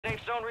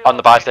On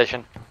the buy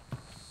station.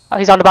 Oh,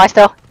 he's on the buy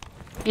still.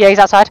 Yeah, he's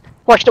outside.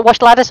 Watch the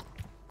ladders.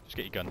 Just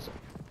get your guns.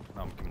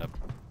 No, I'm giving up.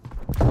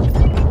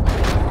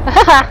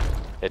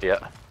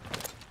 Idiot.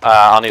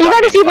 I'll need. You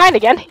going to see mine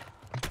again?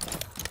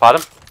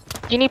 Pardon?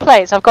 Do you need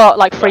plates? I've got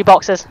like 3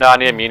 boxes. No, I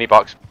need a muni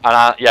box.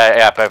 And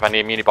yeah, both. I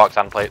need a muni box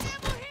and plates.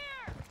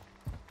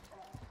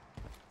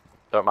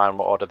 Don't mind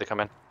what order they come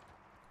in.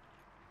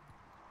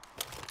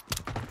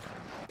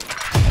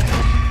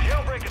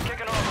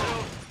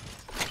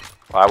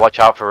 Alright, watch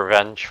out for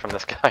revenge from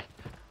this guy.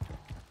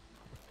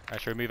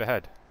 Should we move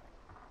ahead?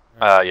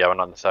 Yeah, we're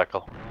not in the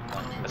circle.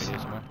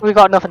 We've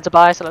got nothing to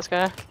buy, so let's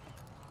go.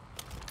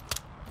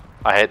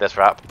 I hate this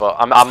rap, but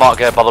I'm not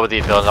gonna bother with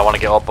these buildings. I want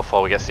to get up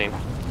before we get seen.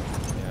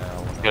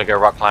 Yeah, I'm gonna go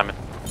rock climbing.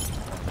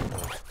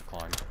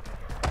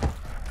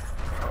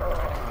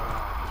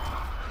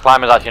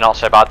 Climbing's actually not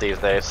so bad these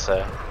days,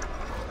 so.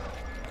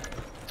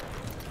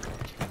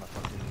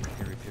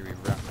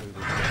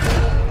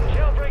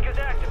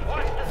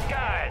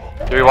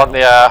 Do we want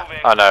the,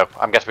 oh no,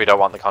 I'm guessing we don't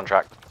want the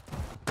contract.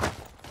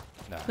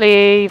 No.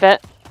 Leave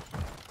it.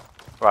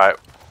 Right,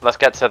 let's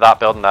get to that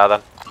building there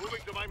then.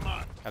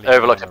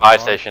 Overlooks a buy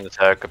station,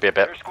 so it could be a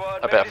bit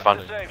of fun.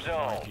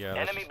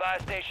 Enemy buy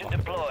station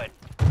deployed.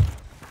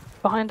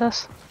 Behind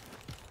us.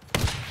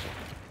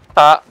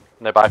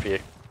 No buy for you.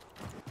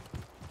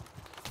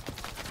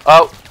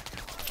 Oh!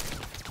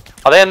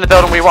 Are they in the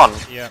building we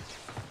want? Yeah.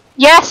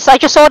 Yes, I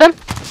just saw them.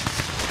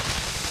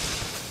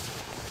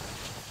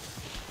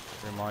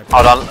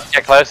 Hold on,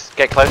 get close,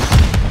 get close.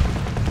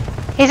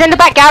 He's in the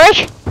back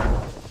garage.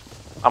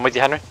 I'm with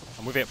you, Henry.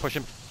 I'm with it, push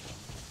him.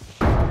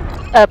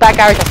 Back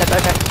garage, I said,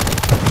 okay.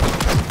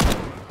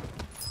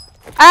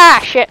 Ah,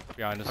 shit.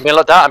 Behind us. I'm being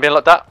looked at, I'm being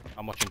looked at.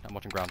 I'm watching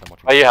ground,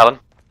 Are you, Helen?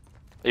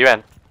 Are you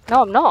in?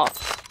 No, I'm not.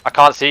 I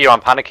can't see you,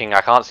 I'm panicking,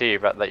 I can't see you,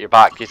 but that you're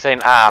back. You're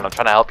saying and I'm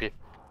trying to help you.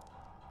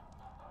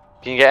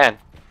 Can you get in?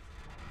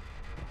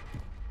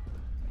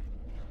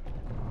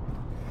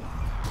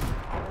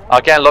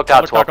 I'll get looked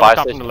at to our buy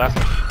station. On the left.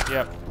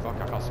 Yeah, fuck,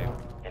 I can't see him.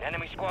 An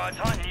enemy squad's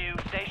hunting you,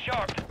 stay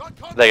sharp.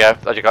 There you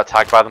go, I just got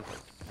tagged by them.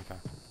 Okay.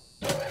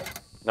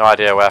 No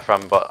idea where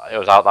from, but it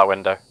was out that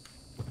window.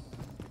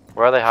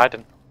 Where are they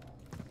hiding?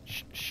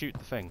 Shoot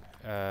the thing.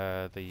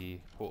 The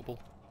portable.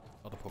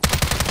 Other portable.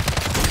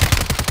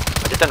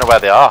 I just don't know where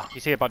they are.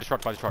 He's here by the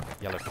truck,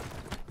 Yellow.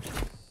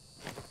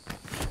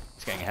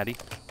 He's getting heady.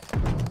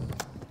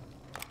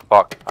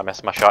 Fuck, I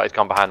missed my shot, he's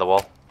gone behind the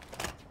wall.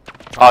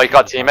 Oh, you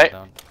got a teammate?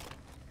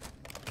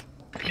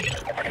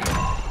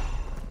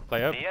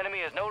 Play up. The enemy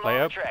is no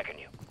longer tracking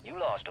you. You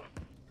lost him.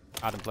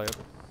 Adam, play up.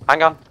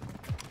 Hang on.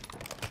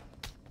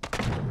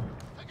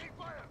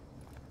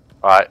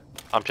 Alright,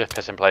 I'm just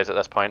pissing plays at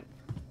this point.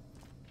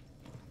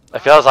 It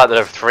feels like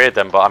there are 3 of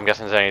them, but I'm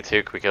guessing there's only 2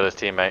 because we killed his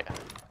teammate.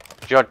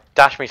 Do you want to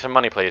dash me some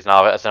money, please?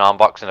 Now it's an arm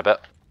box in a bit.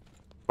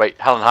 Wait,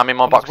 Helen, how many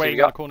more boxes you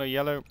got? Corner,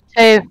 yellow.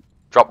 2.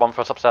 Drop one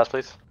for us upstairs,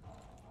 please.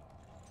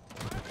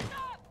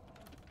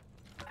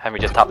 Henry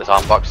just tapped this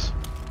arm box.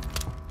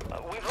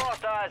 We've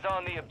lost eyes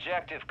on the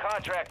objective.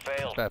 Contract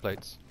failed. Spare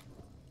plates.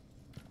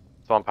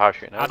 Someone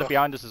parachuting over. Adam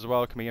behind us as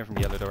well, coming in from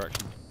the yellow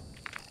direction.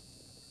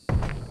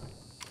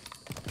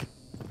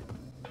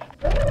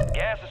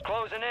 Gas is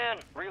closing in.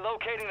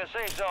 Relocating the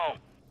safe zone.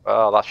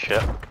 Oh, that's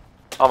shit.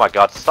 Oh my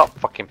god, stop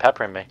fucking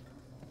peppering me.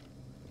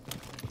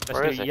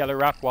 Let's do yellow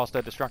wrap whilst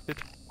they're distracted.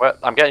 Well,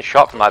 I'm getting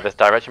shot from like this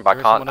direction, but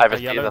I can't ever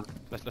see them.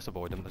 Let's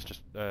avoid them. Let's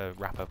just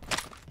wrap up.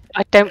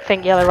 I don't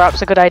think yellow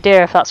wrap's a good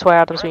idea if that's where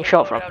Adam's being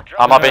shot from.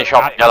 I'm not being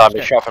shot from yellow, I'm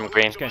being shot from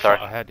green.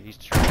 Sorry. He's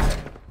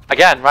distracted.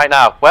 Again, right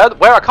now. Where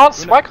I can't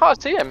why can't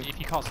I see him? If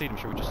you can't see them,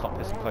 should we just stop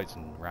pissing plates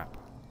and wrap?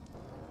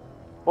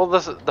 Well,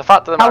 there's the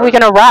fact that how are we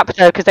gonna wrap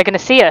though? Because they're gonna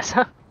see us.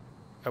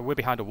 We're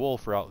behind a wall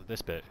throughout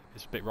this bit.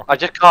 It's a bit rocky. I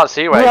just can't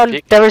see where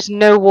he's there is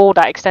no wall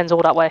that extends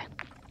all that way.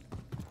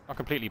 Not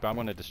completely, but I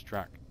want to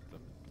distract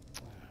them.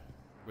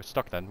 We're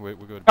stuck then. We're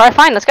good. Alright,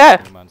 fine. Let's go.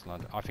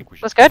 I think we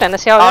should. Let's go then.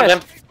 Let's see how it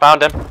goes.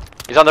 Found him.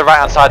 He's on the right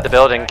hand side of the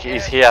building.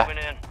 He's here.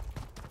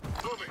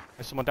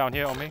 There's someone down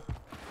here on me.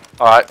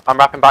 Alright, I'm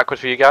wrapping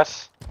backwards for you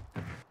guys.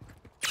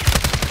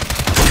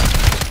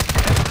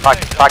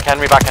 Back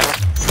Henry, back Henry.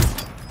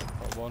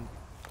 Got one.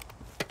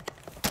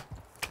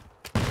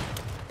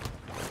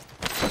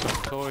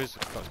 Toys,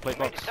 got his plate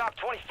box.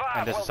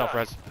 And there's a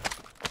self-res.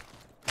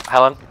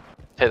 Helen,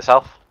 hit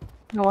itself.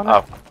 No one.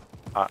 Oh.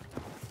 Alright.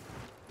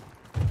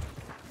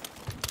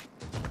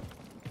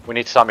 We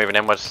need to start moving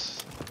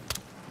inwards.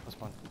 That's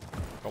fine.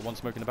 Got one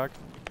smoke in the bag.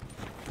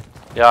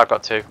 Yeah, I've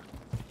got 2.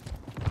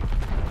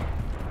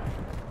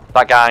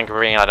 That guy in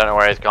green, I don't know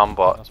where he's gone,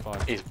 but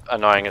he's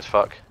annoying as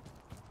fuck.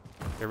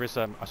 There is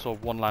I saw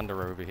one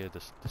lander over here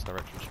this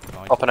direction.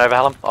 Up and over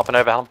Helen, up and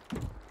over Helen.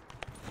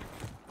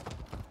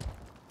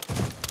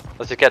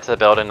 Let's just get to the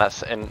building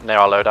that's in near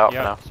our loadout for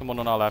now. Someone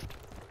on our left.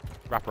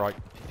 Wrap right,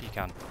 if you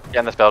can. Get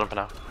in this building for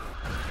now.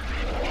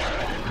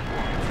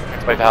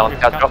 Wait for Helen,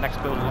 catch up. Next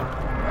building along.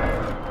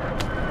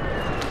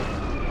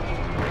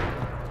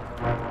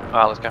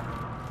 Alright, let's go.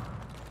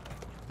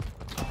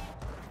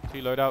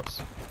 2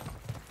 loadouts.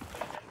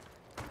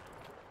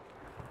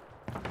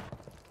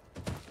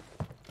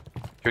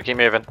 we keep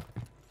moving?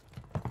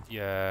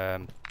 Yeah.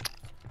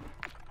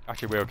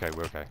 Actually, we're okay.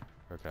 We're okay.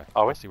 We're okay.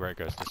 Are we? Let's see where it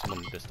goes. There's someone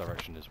in this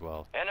direction as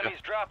well. Enemies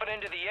dropping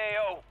into the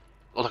AO.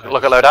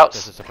 Look at loadouts.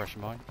 There's a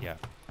suppression mine. Yeah.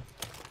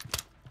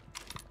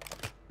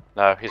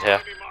 No, he's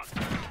here.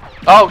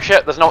 Oh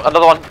shit! There's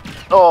another one.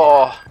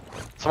 Oh,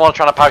 someone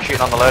trying to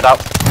parachute on the loadout.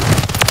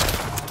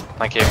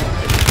 Thank you.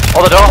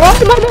 Oh, the door.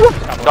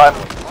 Got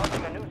him.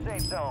 Marking a new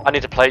safe zone. I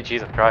need to plate.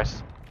 Jesus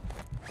Christ.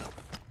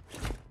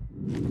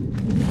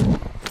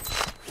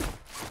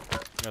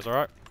 You guys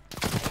alright?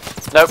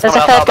 Nope. There's a someone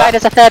else third out guy, there.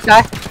 there's a third guy.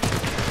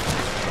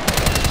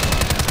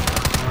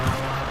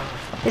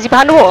 Is he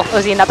behind the wall, or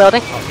is he in that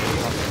building?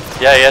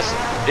 Yeah, he is.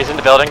 He's in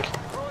the building.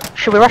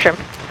 Should we rush him?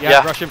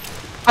 Yeah. Rush him.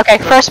 Okay,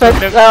 first smoke.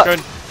 Go in.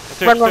 Let's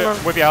do it, Run, let's do run, it. run.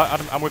 I'm with you,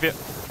 Adam. I'm with you.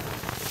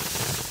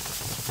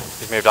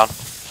 He's moved on.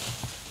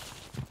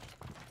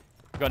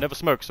 We've got another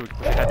smoke, so we can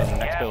push ahead on the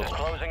next Gas build. is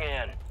closing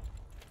in.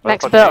 Where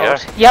Next the fuck did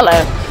he build.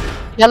 Yellow.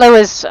 Yellow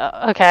is,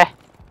 okay.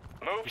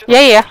 Move to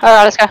Yeah,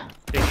 alright, let's go.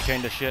 Daisy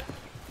chain this shit.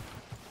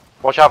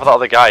 Watch out for that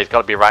other guy. He's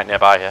got to be right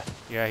nearby here.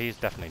 Yeah, he's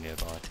definitely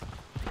nearby.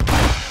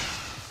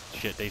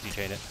 Shit, daisy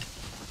chain it.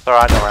 It's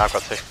alright. Don't worry. I've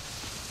got two.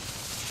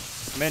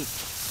 Come in.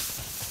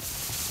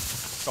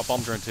 Got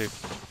bomb drone too.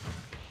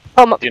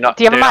 Oh, Do not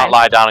do you have a not mine?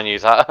 lie down and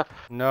use that.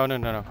 No.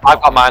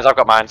 I've got mines. I've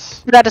got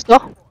mines. That is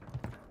door.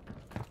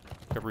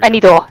 Any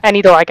door,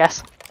 I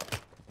guess.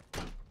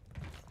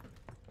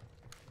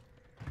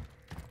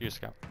 You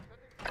scout.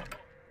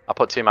 I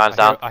put two mines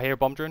down. I hear a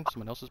bomb drone.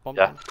 Someone else's bomb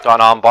Yeah. drone. Got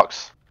an arm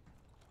box.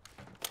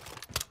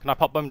 Can I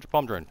pop bomb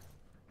drone?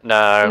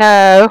 No.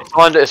 No.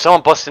 If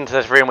someone busts into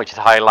this room, which is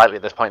highly likely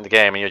at this point in the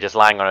game, and you're just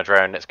lying on a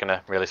drone, it's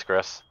gonna really screw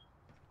us.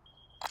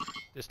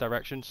 This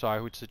direction, so I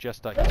would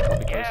suggest that he's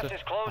probably Gas closer.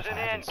 is closing For in.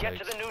 heaven's Get to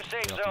sakes. the new We safe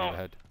have to move zone.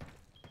 ahead.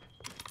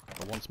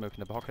 Got one smoke in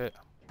the pocket.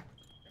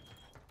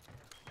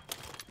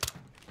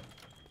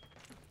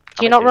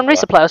 Do you not run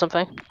resupply or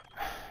something?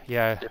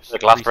 Yeah. The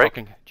glass break?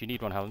 restocking. Do you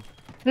need one, Helen?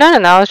 No,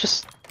 I was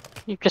just...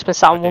 You've just been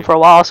sat on I one do. for a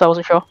while, so I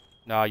wasn't sure.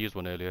 No, I used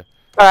one earlier.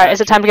 Alright,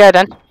 is it time to go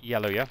then?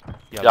 Yellow, yeah?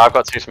 Yeah, I've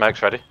got two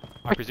smokes ready.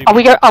 I presume. Are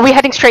we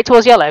heading straight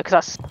towards yellow? Because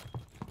that's...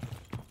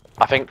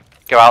 I think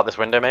go out this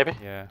window maybe.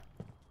 Yeah.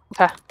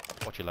 Okay.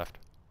 Watch your left.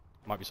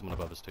 Might be someone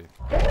above us too.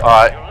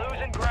 Alright, You're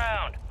losing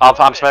ground.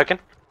 I'm smoking.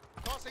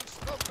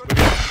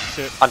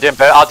 Sit. I'm doing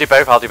both. I'll do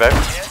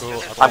both.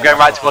 Cool. I'm going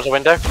right towards the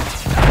window.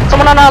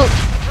 Someone on our...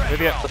 With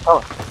you.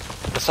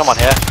 There's someone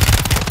here.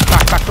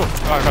 Back, cool.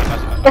 Oh, I got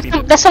it.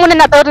 Nice. There's someone in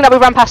that building that we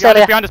ran past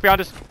earlier. Behind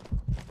us.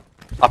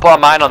 I put a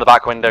mine on the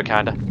back window,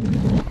 kinda.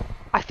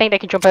 I think they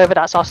can jump over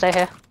that, so I'll stay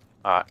here.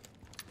 Alright.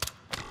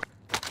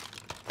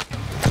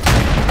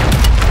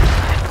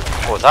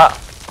 What was that?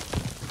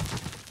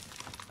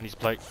 I need to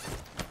plate.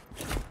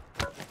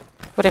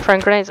 Were they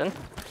throwing grenades in?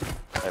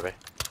 Maybe.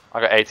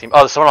 I got 18. Oh,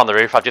 there's someone on the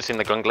roof. I've just seen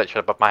the gun glitch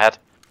above my head.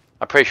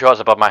 I'm pretty sure it's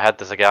above my head.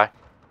 There's a guy.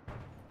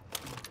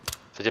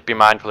 So just be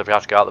mindful if you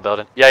have to go out the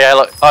building. Yeah,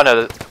 look. Oh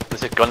no,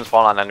 there's just guns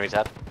falling on an enemy's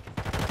head.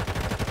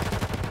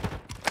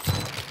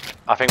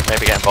 I think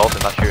maybe get involved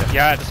in that shooting.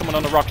 Yeah, there's someone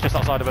on the rocks just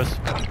outside of us.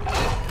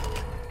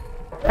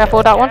 Careful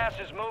with that one. Gas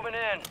is moving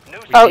in. New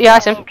Oh, safe yeah, I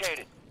zone see him.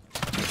 located.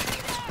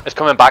 It's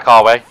coming back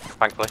our way,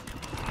 thankfully.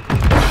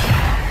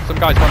 Some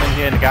guys running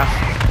here in the gas.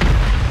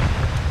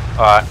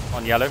 Alright.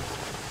 On yellow.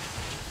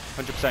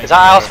 100%. Is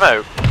that our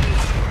smoke?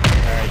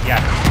 Yeah.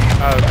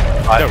 Oh,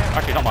 Right. no,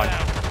 actually not mine. Move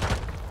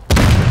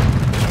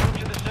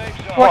to the safe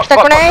zone. Watch the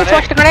What grenades,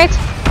 watch the grenades.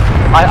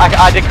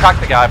 I did crack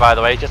the guy, by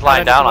the way. He's just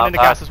lying There's down someone out in the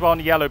there. gas as well on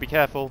the yellow, be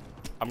careful.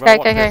 I'm gonna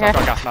watch this. I've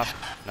got a gas mask.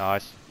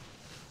 Nice.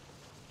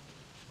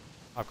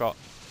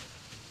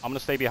 I'm gonna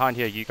stay behind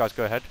here, you guys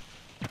go ahead.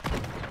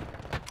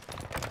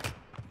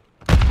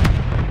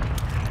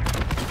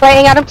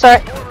 Waiting at him,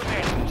 sorry.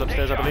 Someone's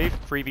upstairs, I believe.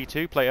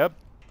 3v2, play up.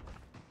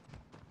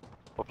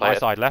 We'll play My it.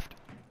 side, left.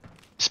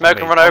 Smoke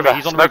and run over.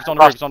 He's on the Smoke roof, he's on and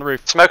the roof, he's on the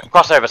roof. Smoke and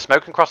crossover.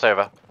 Smoke and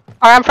crossover.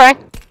 Alright, I'm throwing.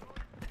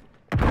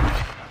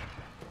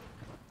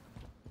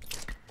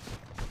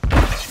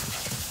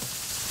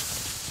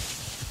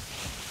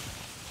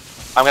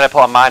 I'm gonna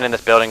put a mine in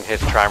this building here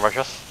to try and rush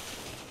us.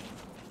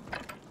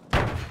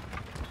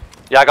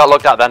 Yeah, I got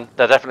looked at then.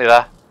 They're definitely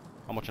there.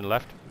 I'm watching the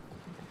left.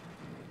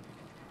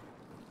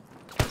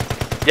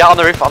 Yeah, on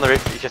the roof, on the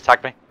roof. He just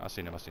tagged me. I've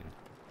seen him.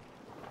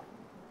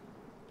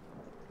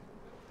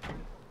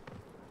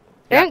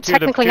 You don't two of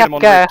them- technically two of have them to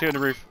on the go. roof, two on the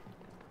roof.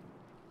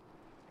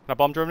 Can I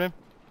bomb drone him?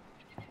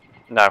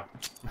 No.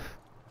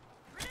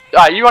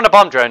 Alright, you want a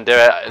bomb drone, do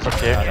it. It's up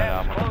to you. No,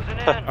 Gas I'm is on. closing in.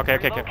 Okay, I'm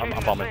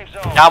Locating bombing. the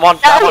safe zone. Yeah, I'm on.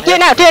 No, I'm on do here. it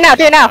now, do it now,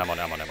 do it now. I'm on.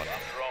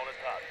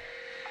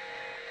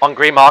 On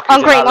green mark. On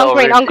he's in green, that little on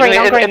green, room. on green, In-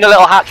 on in- green. In the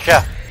little hatch,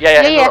 yeah. Yeah,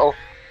 in the Yeah. little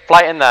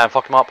flight in there and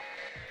fuck him up.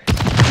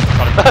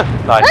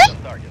 Nice.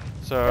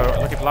 So,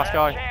 looking for last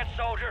guy. Chance,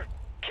 soldier.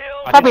 Kill.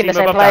 I Probably didn't in see the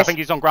him same above there. I place. think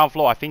he's on ground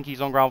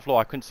floor.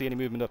 I couldn't see any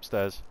movement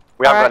upstairs.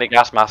 We haven't got Alright. any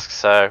gas masks,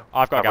 so...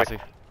 I've got a have we?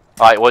 gassy.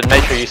 Alright, well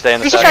make sure you stay in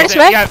the He's just circle.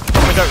 trying to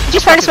smoke? Yeah,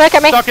 He's trying to smoke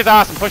at me. Stuck his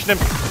ass and pushing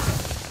him.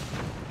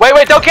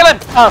 Wait, don't kill him!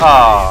 Oh.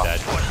 Oh. Dead.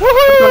 What do you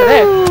want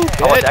to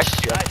do? I want to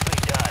execute him.